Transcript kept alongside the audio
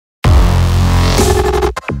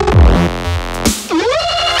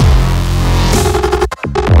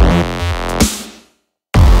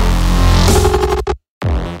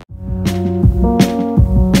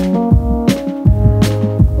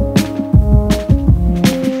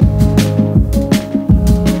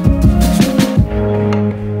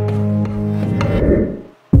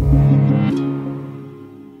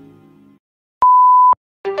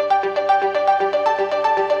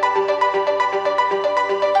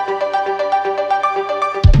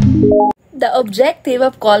The objective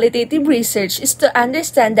of qualitative research is to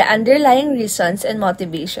understand the underlying reasons and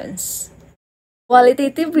motivations.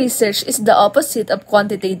 Qualitative research is the opposite of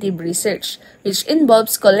quantitative research, which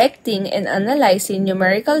involves collecting and analyzing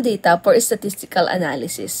numerical data for statistical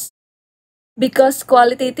analysis. Because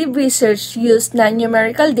qualitative research uses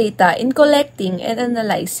non-numerical data in collecting and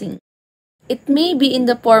analyzing. It may be in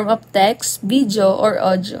the form of text, video, or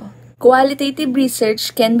audio. Qualitative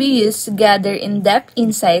research can be used to gather in-depth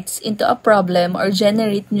insights into a problem or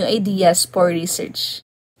generate new ideas for research.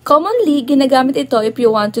 Commonly, ginagamit ito if you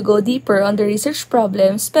want to go deeper on the research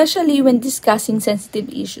problem, especially when discussing sensitive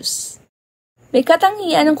issues. May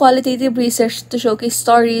katangian ng qualitative research to showcase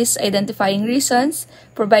stories, identifying reasons,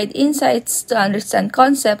 provide insights to understand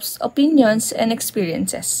concepts, opinions, and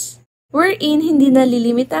experiences. Wherein, hindi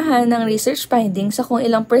nalilimitahan ng research findings sa kung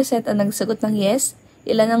ilang percent ang nagsagot ng yes,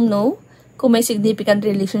 ilan ang no, kung may significant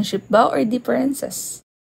relationship ba or differences.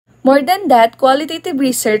 More than that, qualitative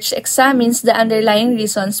research examines the underlying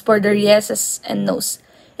reasons for their yeses and nos.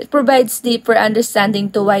 It provides deeper understanding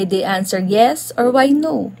to why they answer yes or why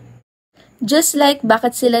no. Just like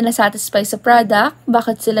bakit sila nasatisfy sa product,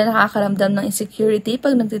 bakit sila nakakaramdam ng insecurity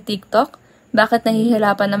pag nagti-TikTok, bakit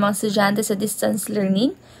nahihirapan ng mga estudyante sa distance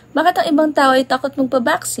learning, bakit ang ibang tao ay takot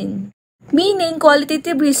magpa-vaccine. Meaning,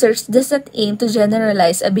 qualitative research does not aim to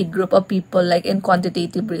generalize a big group of people like in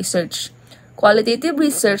quantitative research. Qualitative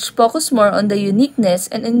research focus more on the uniqueness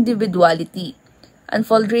and individuality,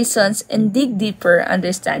 unfold reasons, and dig deeper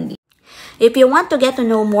understanding. If you want to get to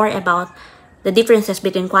know more about the differences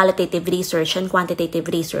between qualitative research and quantitative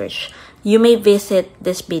research, you may visit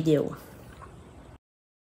this video.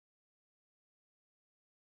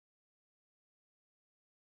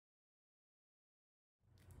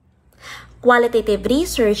 Qualitative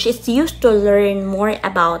research is used to learn more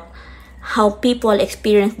about how people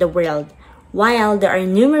experience the world, while there are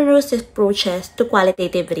numerous approaches to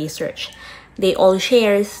qualitative research. They all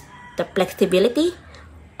share the flexibility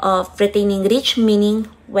of retaining rich meaning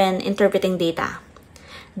when interpreting data.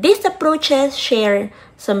 These approaches share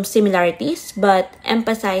some similarities but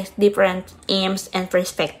emphasize different aims and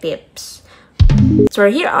perspectives. So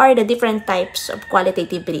here are the different types of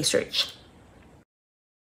qualitative research.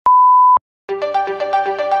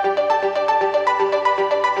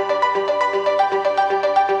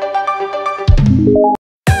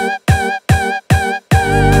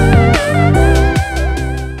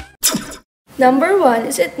 Number 1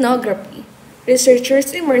 is ethnography.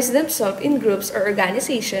 Researchers immerse themselves in groups or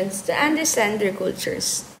organizations to understand their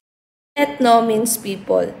cultures. Ethno means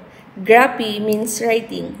people. Graphy means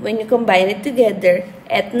writing. When you combine it together,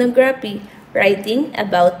 ethnography, writing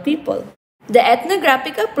about people. The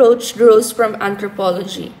ethnographic approach grows from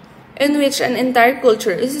anthropology, in which an entire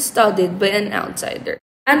culture is studied by an outsider.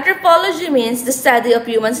 Anthropology means the study of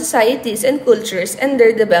human societies and cultures and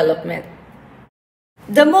their development.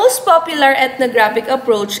 The most popular ethnographic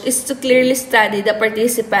approach is to clearly study the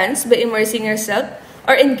participants by immersing yourself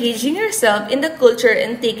or engaging yourself in the culture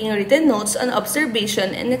and taking written notes on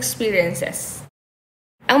observation and experiences.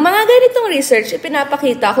 Ang mga ganitong research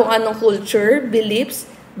ipinapakita kung anong culture, beliefs,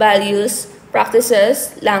 values,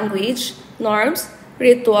 practices, language, norms,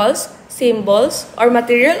 rituals, symbols, or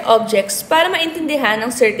material objects para maintindihan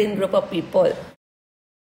ng certain group of people.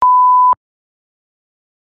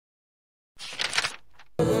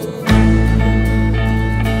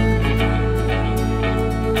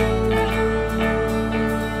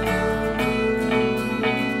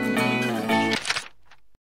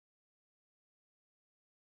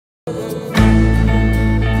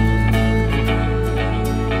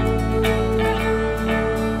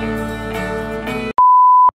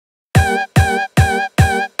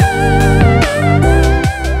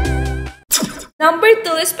 Number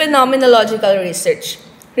 2 is phenomenological research.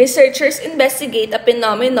 Researchers investigate a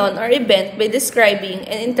phenomenon or event by describing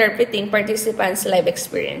and interpreting participants' life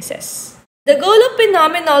experiences. The goal of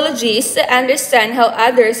phenomenology is to understand how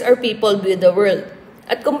others or people view the world,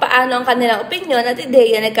 at kung paano ang kanilang opinyon at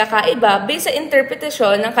ideya nagkakaiba based sa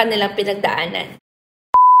interpretasyon ng kanilang pinagdaanan.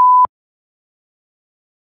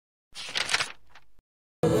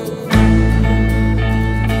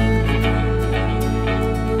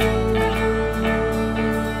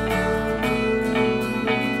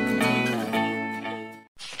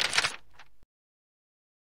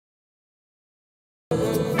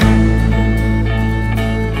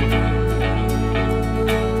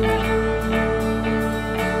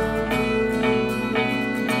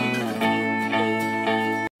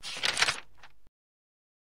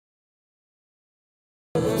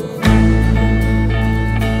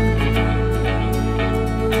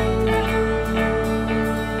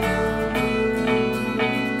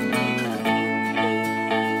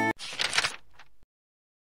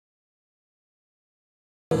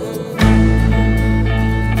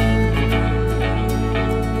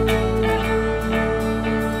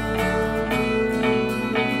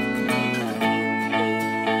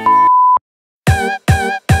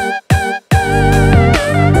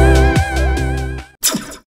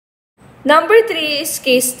 Number 3 is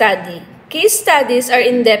case study. Case studies are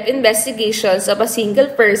in-depth investigations of a single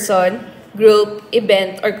person, group,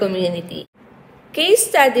 event, or community. Case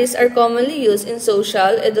studies are commonly used in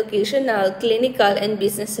social, educational, clinical, and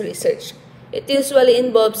business research. It usually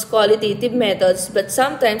involves qualitative methods, but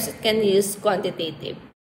sometimes it can use quantitative.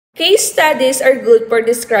 Case studies are good for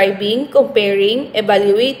describing, comparing,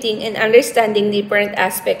 evaluating, and understanding different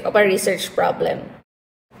aspects of a research problem.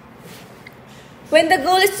 When the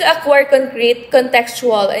goal is to acquire concrete,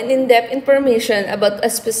 contextual, and in-depth information about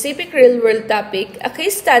a specific real-world topic, a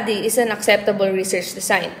case study is an acceptable research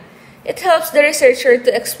design. It helps the researcher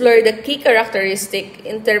to explore the key characteristic,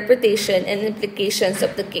 interpretation, and implications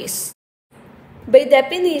of the case. By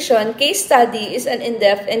definition, case study is an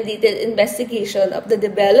in-depth and detailed investigation of the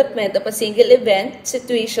development of a single event,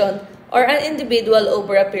 situation, or an individual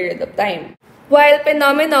over a period of time. While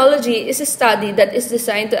phenomenology is a study that is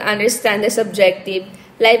designed to understand the subjective,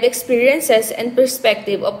 life experiences, and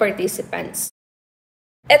perspective of participants.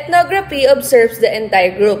 Ethnography observes the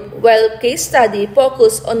entire group, while case study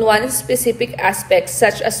focuses on one specific aspect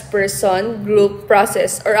such as person, group,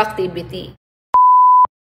 process, or activity.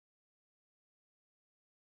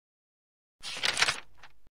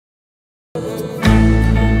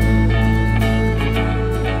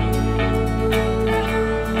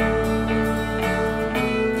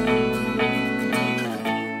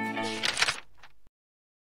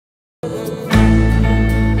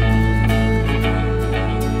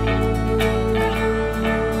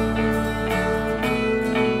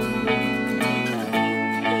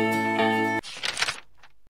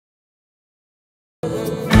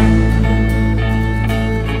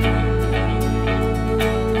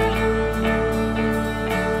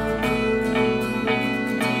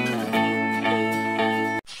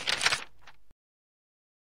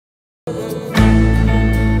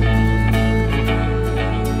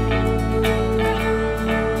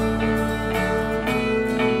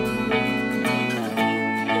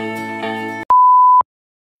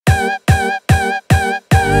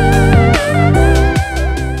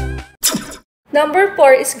 Number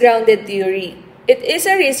 4 is grounded theory. It is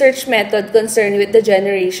a research method concerned with the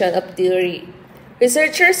generation of theory.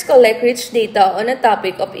 Researchers collect rich data on a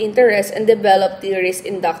topic of interest and develop theories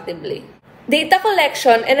inductively. Data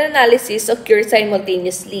collection and analysis occur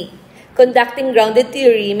simultaneously. Conducting grounded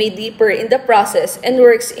theory may differ in the process and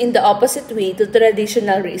works in the opposite way to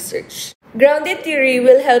traditional research. Grounded theory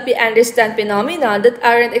will help you understand phenomena that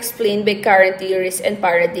aren't explained by current theories and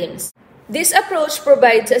paradigms. This approach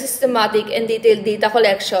provides a systematic and detailed data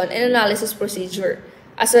collection and analysis procedure.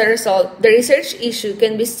 As a result, the research issue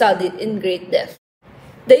can be studied in great depth.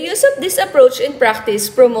 The use of this approach in practice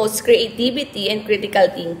promotes creativity and critical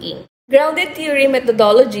thinking. Grounded theory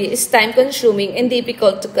methodology is time-consuming and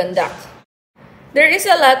difficult to conduct. There is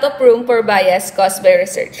a lot of room for bias caused by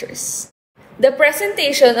researchers. The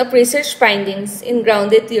presentation of research findings in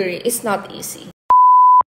grounded theory is not easy.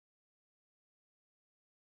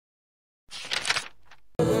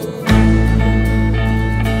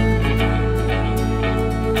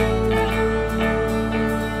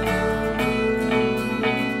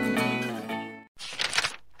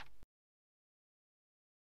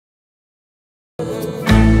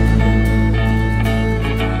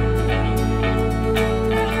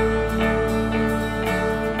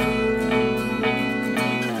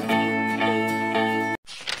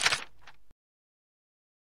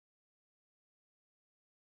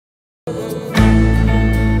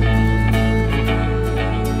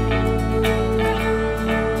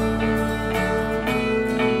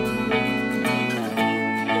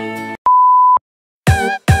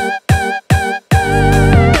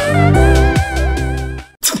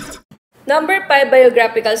 Number 5,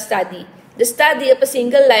 biographical study. The study of a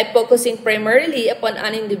single life focusing primarily upon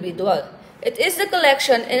an individual. It is the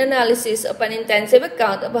collection and analysis of an intensive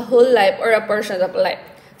account of a whole life or a portion of a life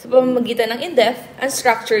sa pamamagitan ng in-depth and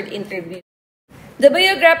structured interview. The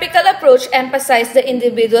biographical approach emphasizes the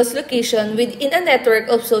individual's location within a network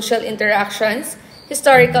of social interactions,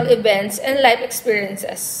 historical events, and life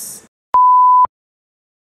experiences.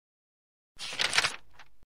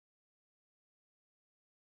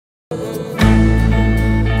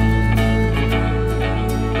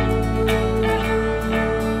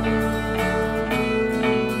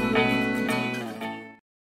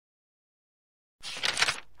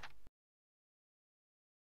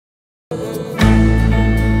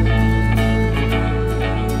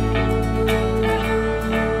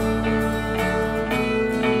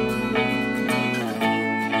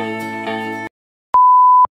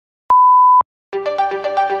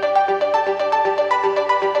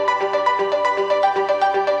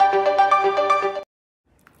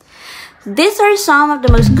 These are some of the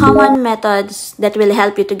most common methods that will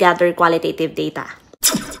help you to gather qualitative data.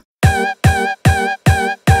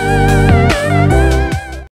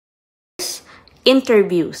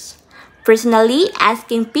 Interviews. Personally,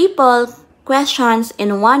 asking people questions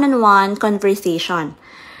in one-on-one conversation.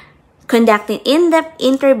 Conducting in-depth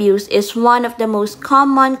interviews is one of the most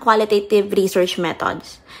common qualitative research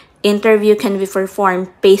methods. Interview can be performed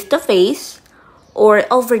face-to-face or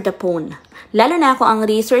over the phone, lalo na kung ang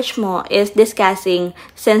research mo is discussing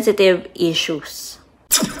sensitive issues.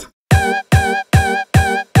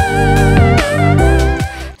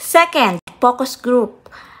 Second, focus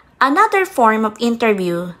group. Another form of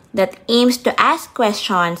interview that aims to ask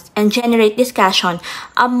questions and generate discussion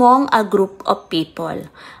among a group of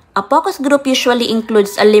people. A focus group usually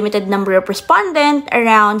includes a limited number of respondents,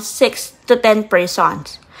 around 6 to 10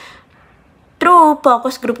 persons. Through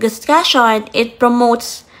focus group discussion, it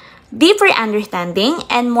promotes deeper understanding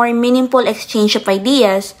and more meaningful exchange of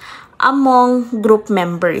ideas among group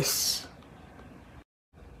members.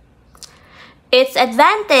 Its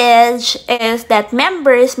advantage is that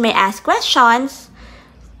members may ask questions,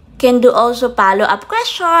 can do also follow-up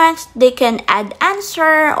questions, they can add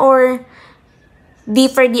answer or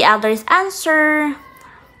differ the other's answer.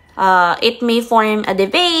 It may form a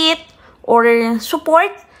debate or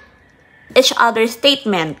support each other's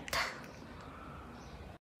statement.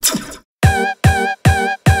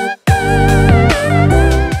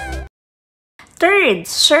 Third,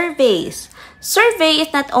 surveys. Survey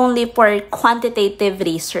is not only for quantitative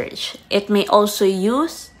research, it may also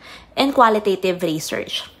use in qualitative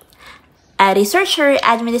research. A researcher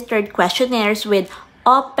administered questionnaires with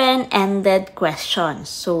open-ended questions.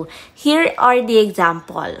 So, here are the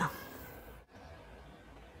example.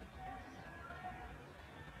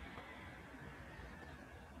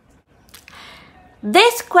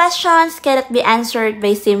 These questions cannot be answered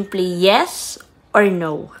by simply yes or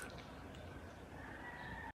no.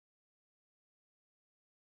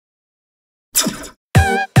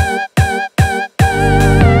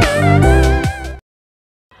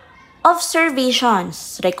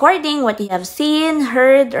 Observations. Recording what you have seen,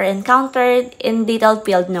 heard, or encountered in detailed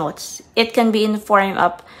field notes. It can be in the form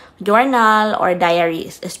of journal or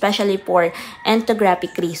diaries, especially for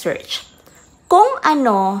ethnographic research. Kung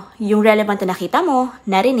ano yung relevant na nakita mo,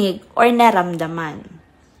 narinig, or naramdaman.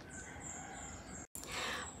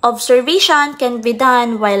 Observation can be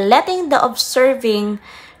done while letting the observing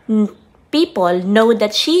people know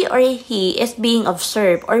that she or he is being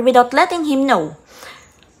observed or without letting him know.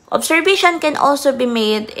 Observation can also be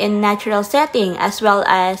made in natural setting as well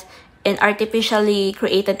as in artificially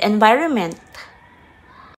created environment.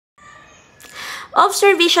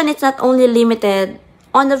 Observation is not only limited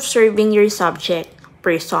on observing your subject,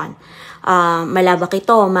 person. Malawak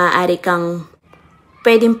ito, maaari kang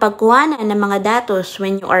pwedeng pagkuhanan ng mga datos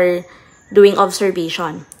when you are doing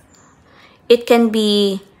observation. It can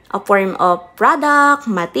be a form of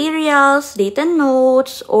product, materials, written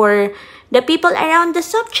notes, or the people around the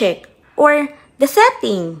subject, or the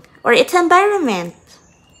setting, or its environment.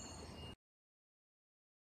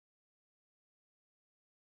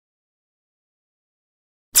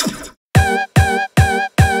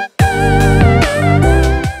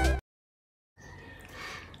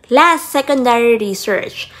 Last, secondary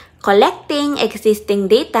research. Collecting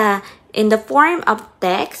existing data in the form of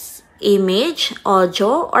text, image,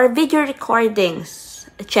 audio, or video recordings,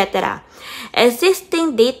 etc.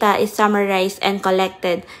 Existing data is summarized and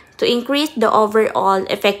collected to increase the overall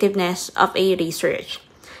effectiveness of a research,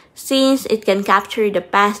 since it can capture the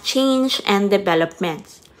past change and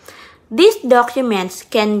developments. These documents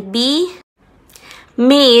can be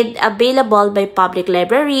made available by public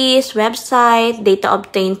libraries, websites, data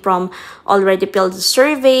obtained from already filled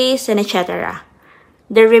surveys, and etc.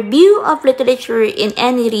 The review of literature in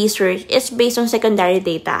any research is based on secondary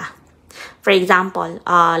data. For example,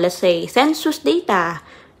 let's say census data.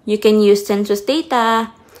 You can use census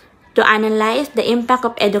data to analyze the impact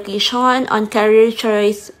of education on career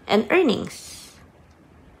choice and earnings.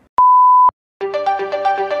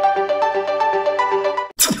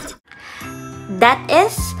 That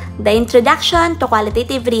is the introduction to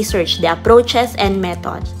qualitative research, the approaches and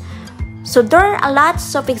methods. So there are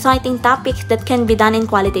lots of exciting topics that can be done in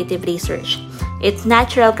qualitative research. Its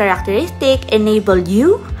natural characteristic enable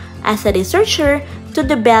you as a researcher to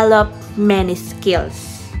develop many skills.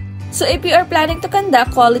 So if you are planning to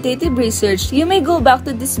conduct qualitative research, you may go back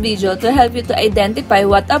to this video to help you to identify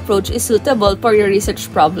what approach is suitable for your research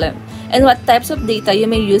problem and what types of data you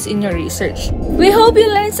may use in your research. We hope you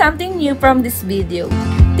learned something new from this video.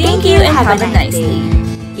 Thank you and have a nice day.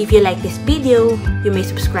 If you like this video, you may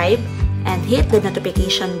subscribe and hit the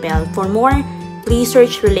notification bell for more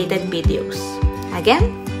research-related videos.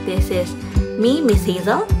 Again, this is me, Miss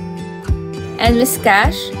Hazel. And Miss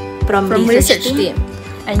Cash from Research Team.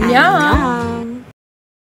 Annyeong!